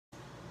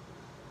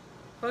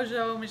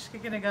Bojo,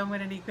 Mishkikinagam,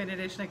 and Equin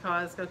edition of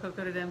cause, go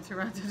to them to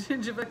run to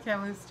Gingiba,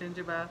 Camus,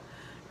 Gingiba.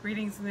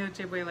 Greetings in the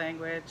Ojibwe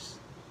language.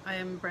 I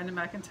am Brenda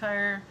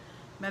MacIntyre,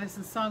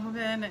 medicine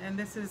songwoman, and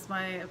this is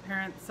my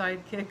apparent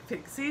sidekick,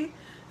 Pixie,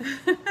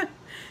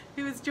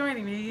 who is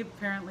joining me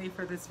apparently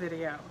for this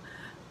video.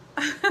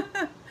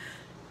 I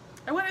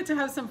wanted to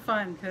have some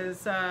fun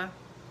because I'm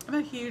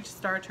a huge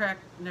Star Trek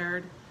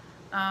nerd,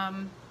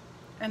 and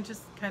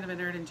just kind of a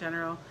nerd in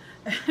general.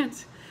 And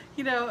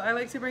you know, I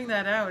like to bring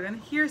that out.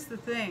 And here's the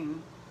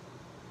thing.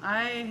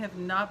 I have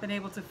not been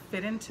able to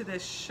fit into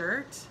this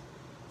shirt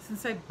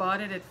since I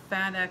bought it at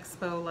Fan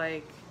Expo,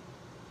 like,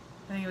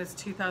 I think it was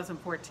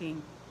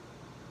 2014.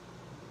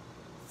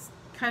 It's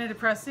kind of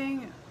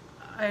depressing.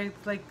 I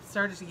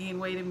started to gain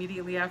weight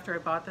immediately after I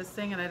bought this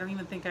thing, and I don't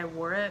even think I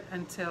wore it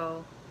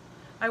until,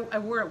 I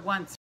wore it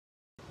once.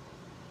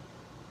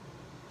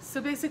 So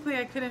basically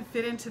I couldn't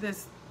fit into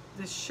this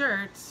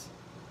shirt,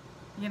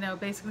 you know,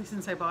 basically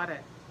since I bought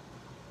it.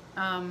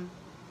 And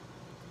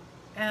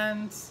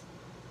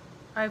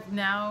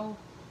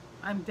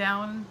I'm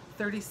down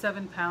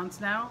 37 pounds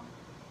now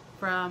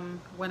from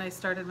when I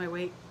started my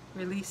weight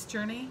release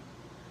journey.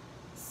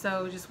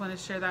 So just want to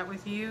share that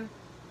with you.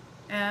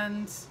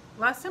 And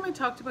last time I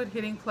talked about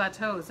hitting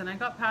plateaus, and I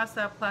got past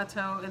that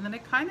plateau, and then I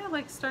kind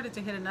of started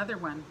to hit another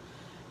one.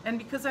 And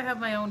because I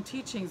have my own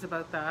teachings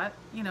about that,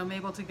 you know, I'm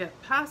able to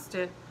get past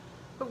it.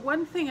 But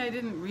one thing I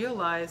didn't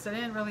realize, I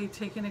didn't really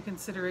take into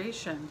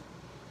consideration,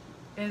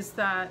 is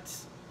that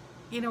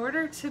in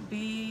order to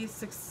be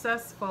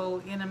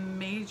successful in a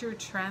major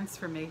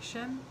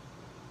transformation,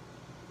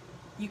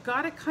 you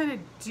got to kind of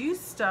do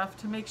stuff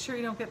to make sure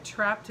you don't get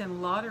trapped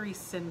in lottery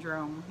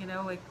syndrome, you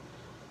know, like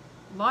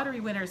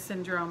lottery winner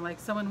syndrome, like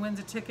someone wins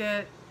a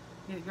ticket,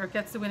 or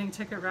gets the winning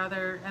ticket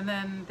rather, and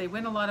then they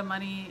win a lot of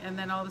money, and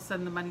then all of a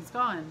sudden the money's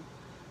gone.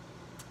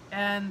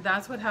 And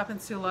that's what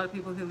happens to a lot of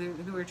people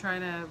who are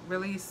trying to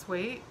release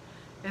weight.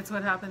 It's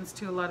what happens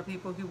to a lot of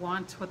people who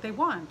want what they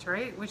want,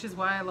 right? Which is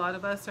why a lot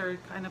of us are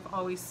kind of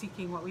always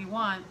seeking what we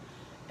want,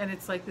 and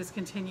it's like this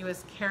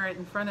continuous carrot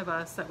in front of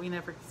us that we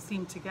never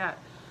seem to get.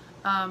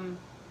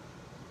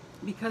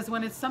 Because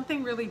when it's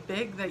something really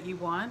big that you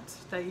want,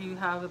 that you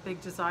have a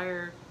big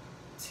desire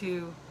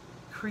to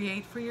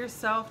create for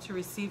yourself, to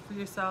receive for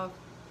yourself,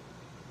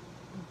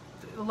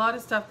 a lot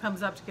of stuff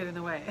comes up to get in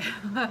the way.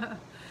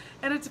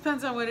 And it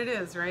depends on what it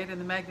is, right?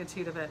 And the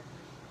magnitude of it.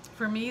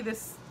 For me,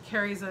 this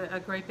carries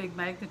a great big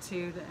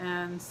magnitude,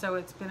 and so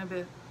it's been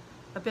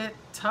a bit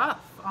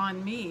tough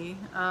on me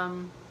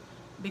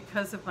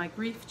because of my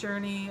grief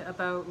journey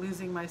about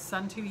losing my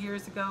son 2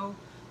 years ago,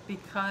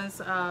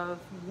 because of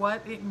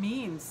what it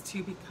means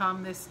to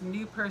become this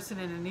new person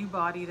in a new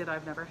body that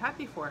I've never had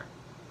before.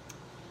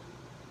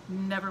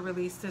 Never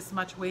released this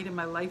much weight in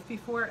my life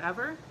before,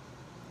 ever.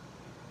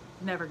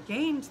 Never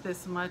gained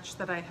this much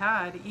that I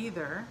had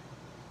either.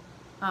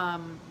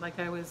 Like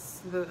I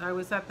was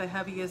at the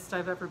heaviest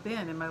I've ever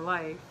been in my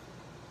life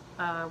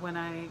when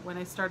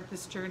I started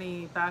this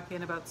journey back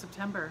in about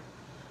September.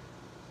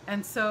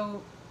 And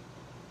so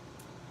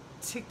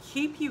to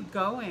keep you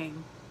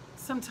going,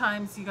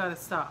 sometimes you gotta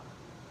stop.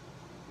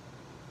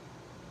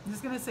 I'm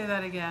just gonna say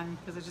that again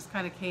because it just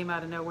kind of came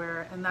out of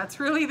nowhere, and that's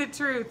really the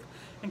truth,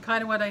 and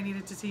kind of what I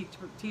needed to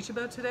teach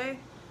about today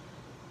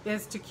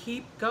is to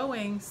keep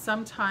going.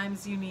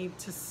 Sometimes you need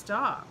to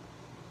stop.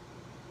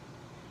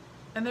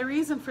 And the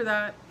reason for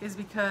that is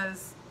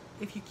because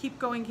if you keep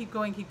going,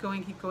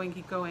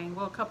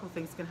 well, a couple of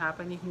things can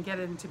happen. You can get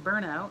into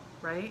burnout,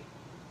 right?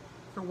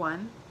 For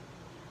one.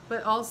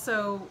 But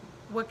also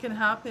what can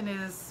happen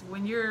is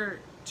when you're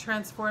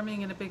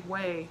transforming in a big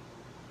way,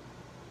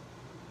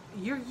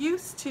 you're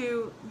used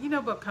to, you know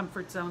about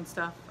comfort zone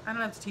stuff. I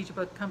don't have to teach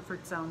about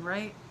comfort zone,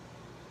 right?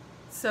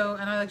 So,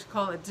 and I like to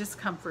call it a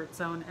discomfort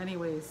zone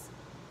anyways,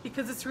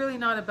 because it's really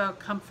not about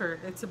comfort.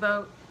 It's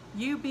about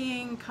you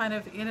being kind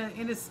of in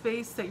a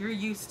space that you're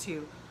used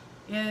to,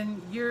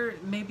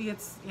 maybe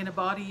it's in a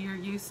body you're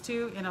used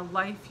to, in a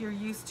life you're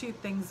used to.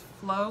 Things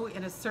flow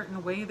in a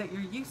certain way that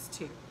you're used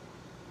to,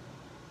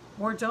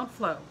 or don't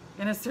flow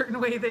in a certain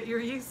way that you're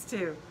used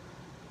to.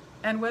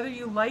 And whether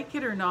you like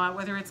it or not,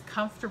 whether it's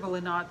comfortable or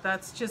not,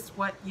 that's just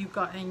what you've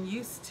gotten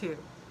used to.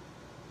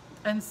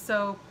 And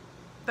so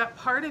that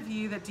part of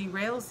you that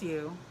derails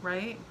you,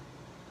 right?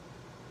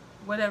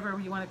 Whatever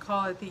you want to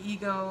call it, the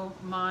ego,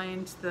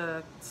 mind,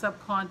 the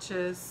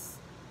subconscious,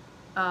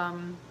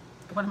 one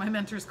of my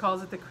mentors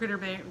calls it the critter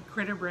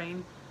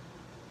brain.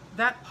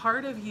 That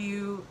part of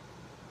you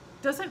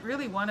doesn't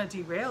really want to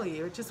derail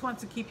you. It just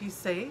wants to keep you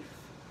safe,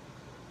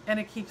 and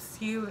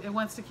it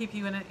wants to keep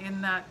you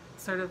in that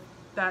sort of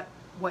that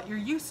what you're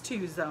used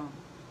to zone.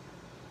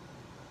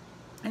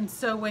 And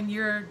so when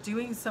you're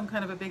doing some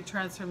kind of a big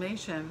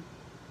transformation,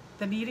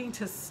 the needing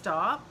to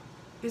stop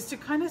is to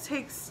kind of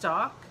take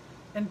stock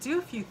and do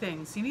a few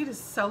things. You need to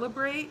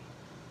celebrate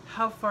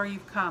how far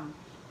you've come.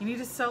 You need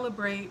to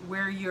celebrate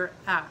where you're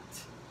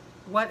at,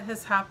 what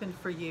has happened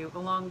for you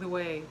along the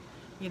way.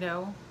 You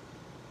know,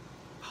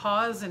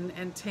 pause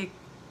and take,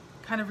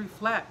 kind of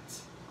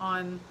reflect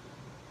on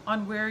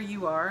where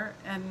you are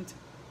and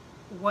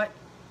what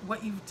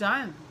what you've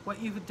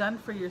done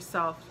for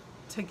yourself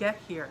to get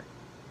here.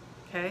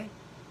 Okay?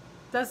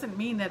 Doesn't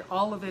mean that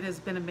all of it has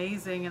been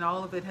amazing and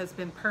all of it has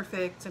been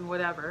perfect and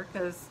whatever,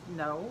 because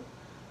no,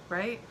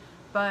 right?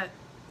 But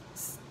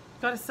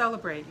got to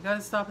celebrate. You got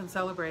to stop and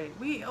celebrate.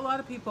 A lot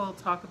of people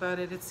talk about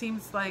it. It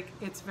seems like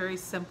it's very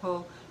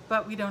simple,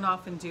 but we don't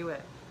often do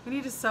it. We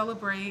need to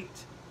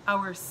celebrate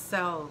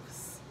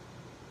ourselves.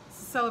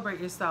 Celebrate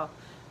yourself.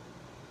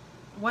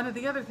 One of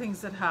the other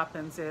things that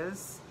happens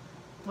is,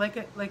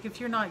 like if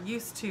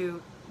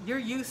you're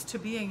used to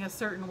being a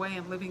certain way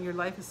and living your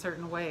life a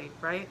certain way,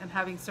 right? And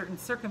having certain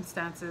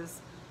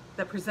circumstances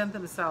that present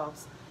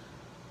themselves.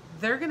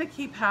 They're going to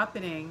keep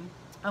happening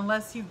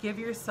unless you give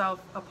yourself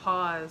a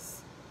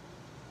pause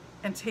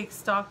and take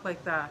stock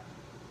like that.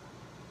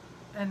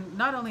 And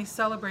not only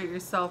celebrate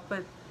yourself,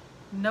 but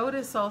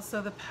notice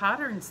also the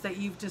patterns that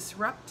you've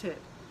disrupted.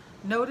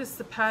 Notice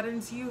the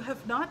patterns you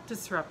have not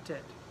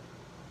disrupted.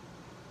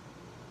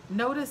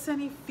 Notice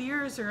any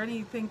fears or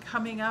anything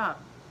coming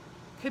up.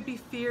 It could be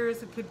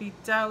fears, it could be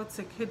doubts,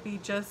 it could be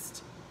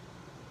just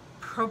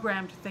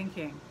programmed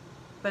thinking.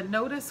 But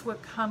notice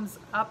what comes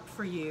up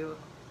for you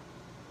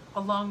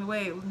along the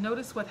way.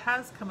 Notice what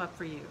has come up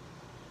for you.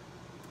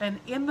 And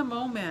in the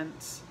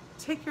moment,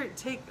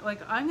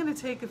 I'm going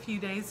to take a few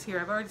days here.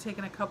 I've already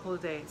taken a couple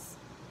of days.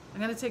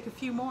 I'm going to take a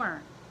few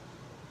more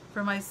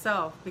for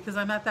myself, because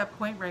I'm at that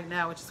point right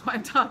now, which is why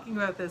I'm talking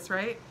about this,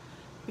 right?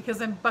 Because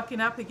I'm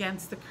bucking up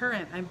against the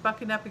current. I'm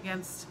bucking up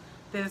against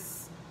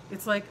this.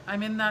 It's like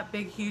I'm in that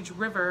big, huge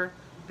river.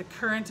 The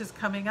current is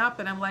coming up,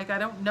 and I'm like, I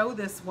don't know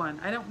this one.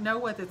 I don't know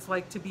what it's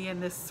like to be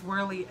in this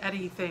swirly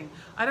eddy thing.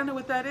 I don't know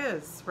what that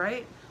is,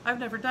 right? I've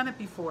never done it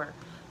before.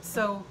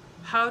 So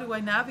how do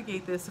I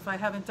navigate this if I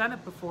haven't done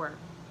it before?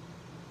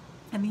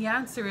 And the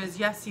answer is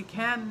yes, you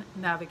can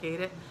navigate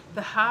it.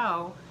 The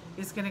how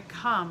is going to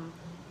come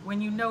when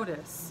you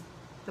notice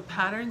the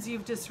patterns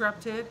you've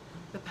disrupted,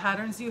 the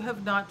patterns you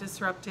have not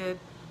disrupted,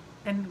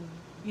 and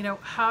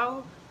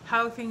how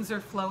things are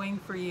flowing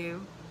for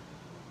you,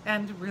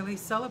 and really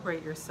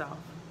celebrate yourself.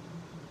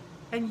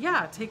 And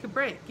yeah, take a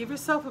break. Give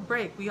yourself a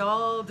break. We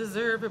all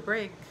deserve a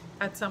break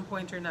at some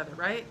point or another,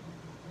 right?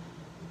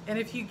 And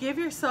if you give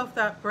yourself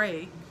that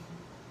break,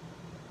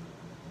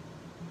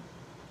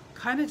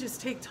 kind of just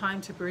take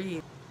time to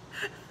breathe.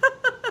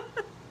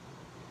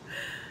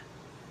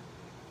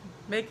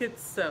 Make it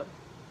so.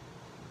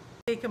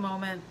 Take a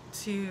moment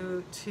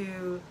to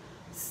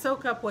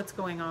soak up what's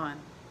going on.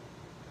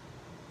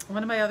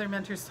 One of my other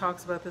mentors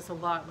talks about this a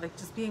lot, like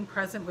just being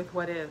present with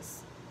what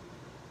is.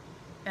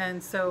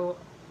 And so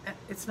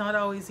it's not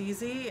always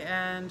easy,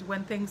 and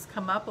when things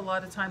come up, a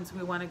lot of times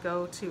we want to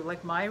go to,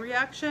 like, my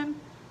reaction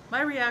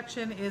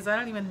is I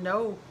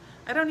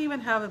don't even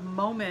have a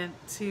moment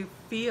to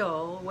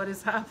feel what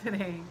is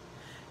happening,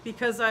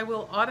 because I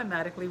will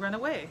automatically run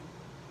away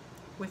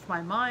with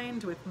my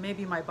mind, with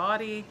maybe my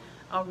body.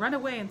 I'll run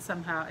away in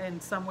some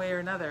way or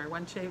another,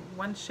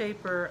 one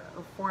shape or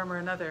form or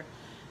another.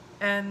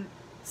 And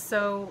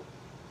so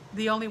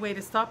the only way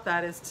to stop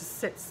that is to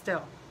sit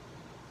still,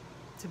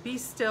 to be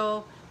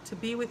still, to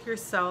be with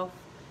yourself,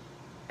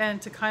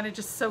 and to kind of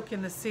just soak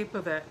in the soup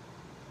of it.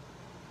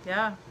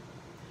 Yeah.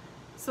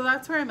 So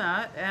that's where I'm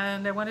at,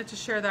 and I wanted to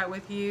share that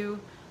with you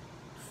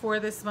for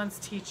this month's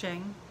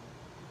teaching.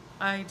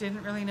 I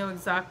didn't really know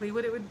exactly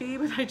what it would be,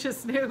 but I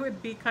just knew it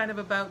would be kind of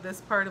about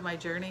this part of my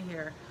journey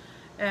here,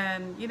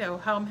 and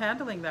how I'm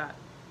handling that,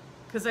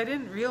 because I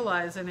didn't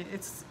realize, and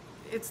it's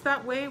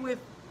that way with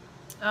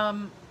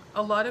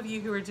a lot of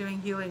you who are doing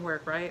healing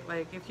work, right?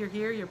 Like, if you're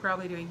here, you're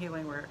probably doing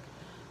healing work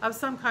of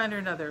some kind or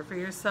another, for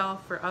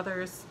yourself, for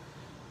others.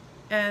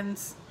 And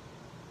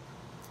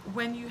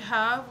when you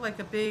have like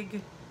a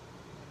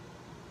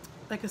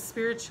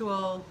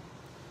spiritual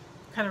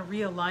kind of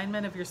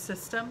realignment of your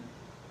system,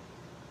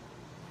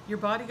 your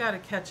body got to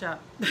catch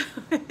up.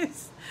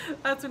 That's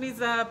what needs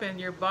to happen.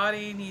 Your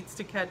body needs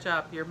to catch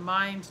up. Your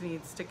mind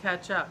needs to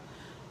catch up.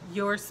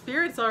 Your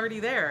spirit's already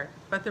there,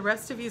 but the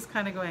rest of you is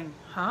kind of going,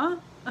 huh?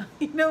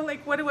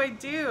 Like, what do I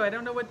do? I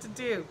don't know what to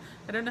do.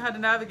 I don't know how to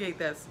navigate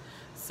this.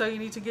 So you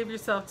need to give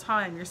yourself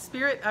time. Your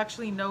spirit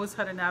actually knows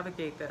how to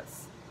navigate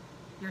this.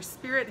 Your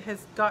spirit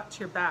has got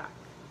your back.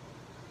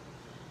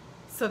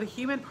 So the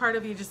human part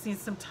of you just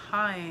needs some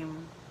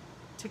time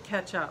to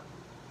catch up.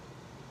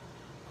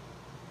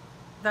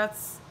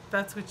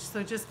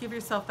 So just give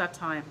yourself that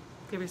time.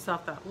 Give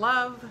yourself that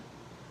love,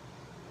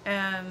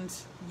 and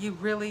you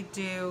really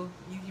do.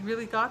 You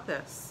really got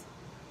this.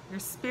 Your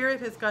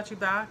spirit has got you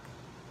back.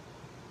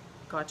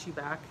 Got you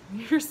back.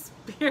 Your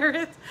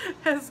spirit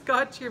has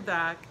got your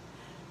back,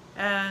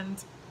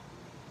 and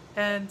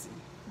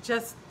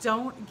just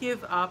don't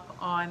give up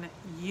on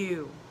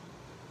you.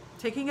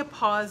 Taking a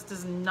pause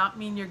does not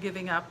mean you're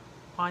giving up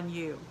on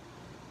you.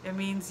 It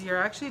means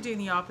you're actually doing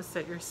the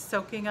opposite. You're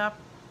soaking up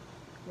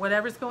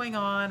whatever's going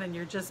on, and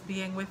you're just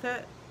being with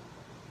it,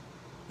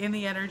 in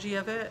the energy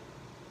of it,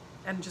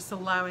 and just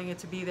allowing it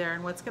to be there.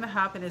 And what's going to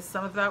happen is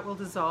some of that will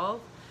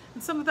dissolve,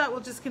 and some of that will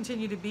just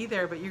continue to be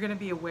there, but you're going to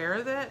be aware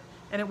of it,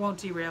 and it won't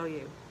derail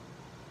you,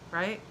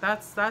 right?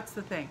 That's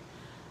the thing.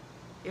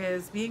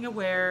 is being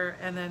aware.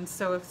 And then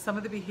so if some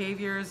of the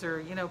behaviors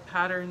or, you know,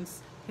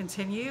 patterns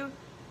continue,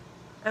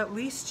 at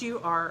least you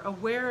are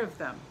aware of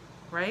them,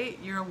 right?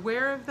 You're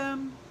aware of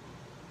them,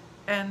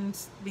 and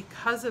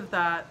because of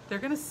that, they're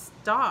going to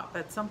stop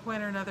at some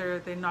point or another.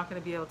 They're not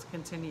going to be able to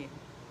continue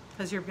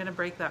because you're going to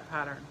break that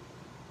pattern.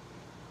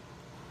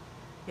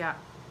 Yeah.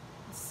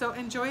 So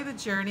enjoy the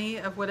journey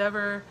of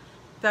whatever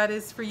that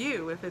is for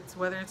you. If it's,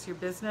 whether it's your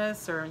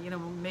business or, you know,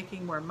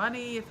 making more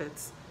money, if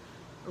it's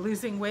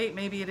losing weight,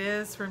 maybe it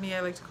is. For me,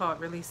 I like to call it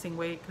releasing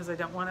weight because I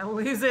don't want to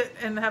lose it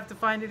and have to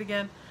find it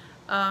again.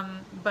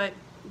 But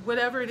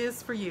whatever it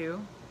is for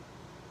you,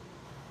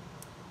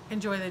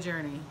 enjoy the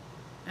journey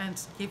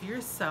and give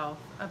yourself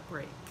a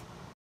break.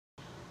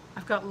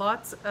 I've got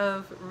lots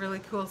of really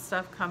cool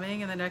stuff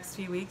coming in the next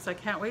few weeks. I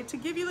can't wait to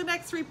give you the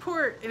next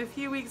report in a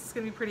few weeks. It's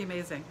going to be pretty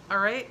amazing. All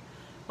right?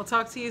 We'll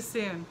talk to you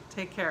soon.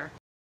 Take care.